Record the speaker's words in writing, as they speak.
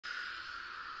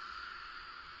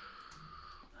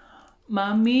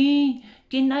Mommy,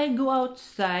 can I go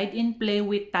outside and play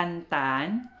with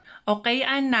Tantan? Okay,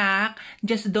 anak.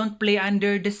 Just don't play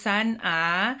under the sun,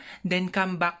 ah. Then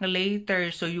come back later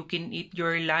so you can eat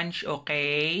your lunch,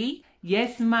 okay?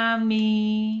 Yes,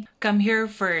 Mommy. Come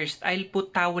here first. I'll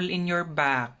put towel in your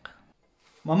back.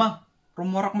 Mama,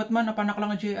 rumurakmat man, napanak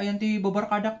lang ayan ti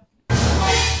babarkadak.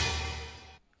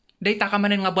 Dayta ka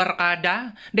manan nga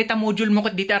barkada. Dayta module mo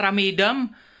kat dita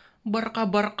ramidam.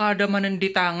 Barka-barkada manan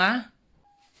dita nga.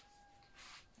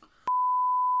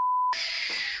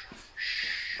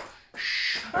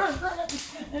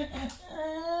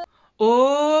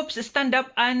 Oops! Stand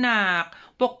up, anak.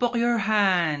 Pokpok your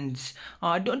hands.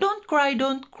 Don't cry,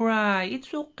 don't cry. It's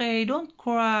okay, don't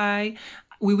cry.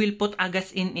 We will put agas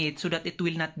in it so that it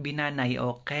will not be nanay,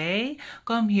 okay?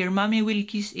 Come here, mommy will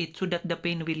kiss it so that the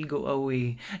pain will go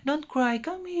away. Don't cry,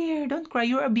 come here. Don't cry,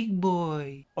 you're a big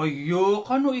boy. Ayo,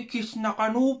 kano ikis na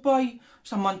kanupay.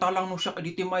 Samantalang no siya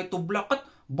kaditi may tublakat,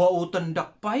 bautan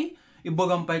dakpay.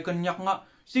 Ibagampay kanyak nga,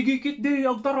 sige kit di,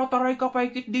 agtara-taray ka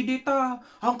pay kit di dita.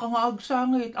 Hangka nga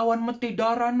agsangit, awan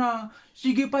matidara na.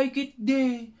 Sige pay kit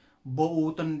di.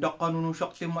 Bautan dak kano no siya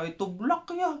ti may tublak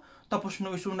ya. Tapos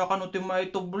no iso na kano ti may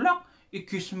tublak,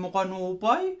 ikis mo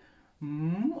kanupay.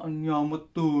 Anyamat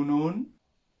to nun.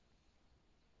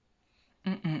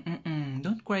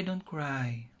 Don't cry, don't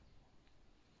cry.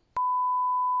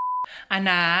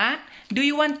 Anak, do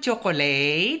you want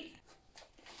chocolate?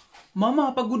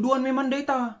 Mama, paguduan may manday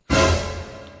ta.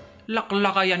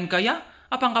 Laklakayan kaya?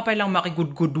 Apang kapay lang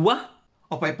makigudgudwa?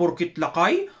 Apay porkit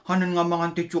lakay, hanan nga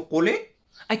mangan ti chocolate.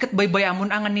 Ay kat baybay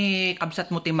amon ang ni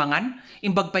kabsat mo timangan,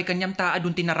 imbagpay kanyam ta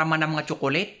adun tinaraman ng mga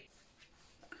chocolate.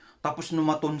 Tapos no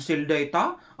matonsil day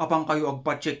ta, apang kayo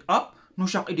agpa-check up, no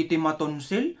siyak iditi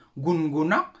matonsil,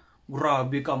 gungunak.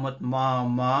 Grabe ka mat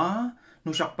mama.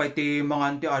 No siyak pay ti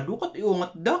mangan ti adu kat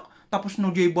iungat dak. Tapos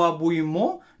no jay baboy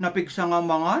mo, napigsa nga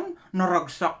mangan,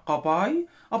 naragsak ka pay.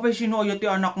 Apay sino ayat ti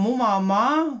anak mo,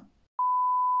 mama?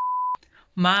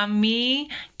 Mommy,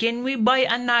 can we buy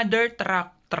another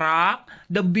truck?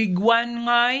 The big one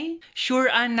ngay?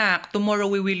 Sure, anak. Tomorrow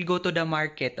we will go to the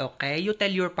market, okay? You tell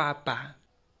your papa.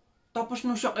 Tapos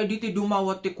no siya editi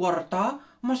dumawat ti kwarta,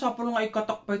 masapol nga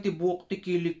ikatakpay ti buok ti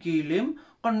kilikilim,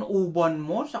 kanuban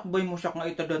mo, sakbay mo siya nga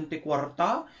itadan ti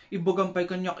kwarta, ibagampay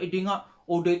kanyak idi nga,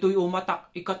 o daytoy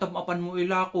umatak, ikatamapan mo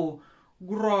ilako.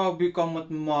 Grabe ka mat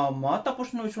mama,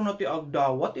 tapos no iso na ti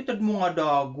agdawat, itad mo nga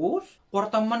dagos.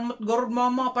 Kwarta man mat garod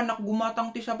mama, panak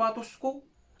gumatang ti sapatos ko.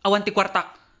 Awan ti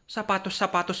kwartak.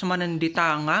 Sapatos manan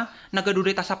dita nga.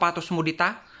 Nagadurita sapatos mo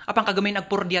dita. Apang kagamain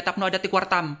agpurdiatap no adati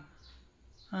kwartam.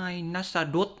 Ay,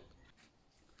 nasadot.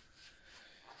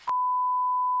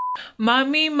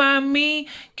 Mommy,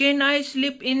 can I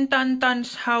sleep in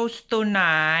Tantan's house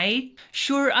tonight?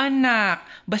 Sure, anak.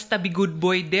 Basta be good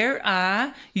boy there,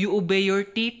 ah. You obey your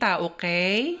tita,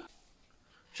 okay?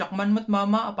 Syakman mat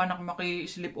mama, apanak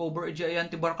maki-sleep over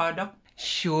ayan ti barkadak.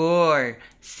 Sure.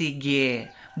 Sige.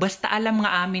 Basta alam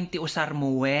nga amin ti usar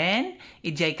mo wen,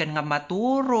 ijay kan nga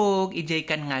maturog, ijay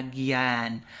kan nga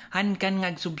giyan. Han kan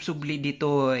nga subsubli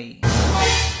ditoy.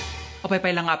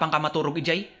 Apay lang nga apang ka maturog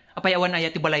ijay? Apay awan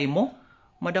ayat ti balay mo?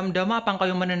 Madamdama apang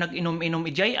kayo man na nag-inom-inom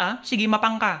ijay ah? Sige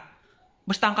mapang ka.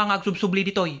 Basta ang ka nga subsubli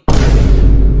ditoy.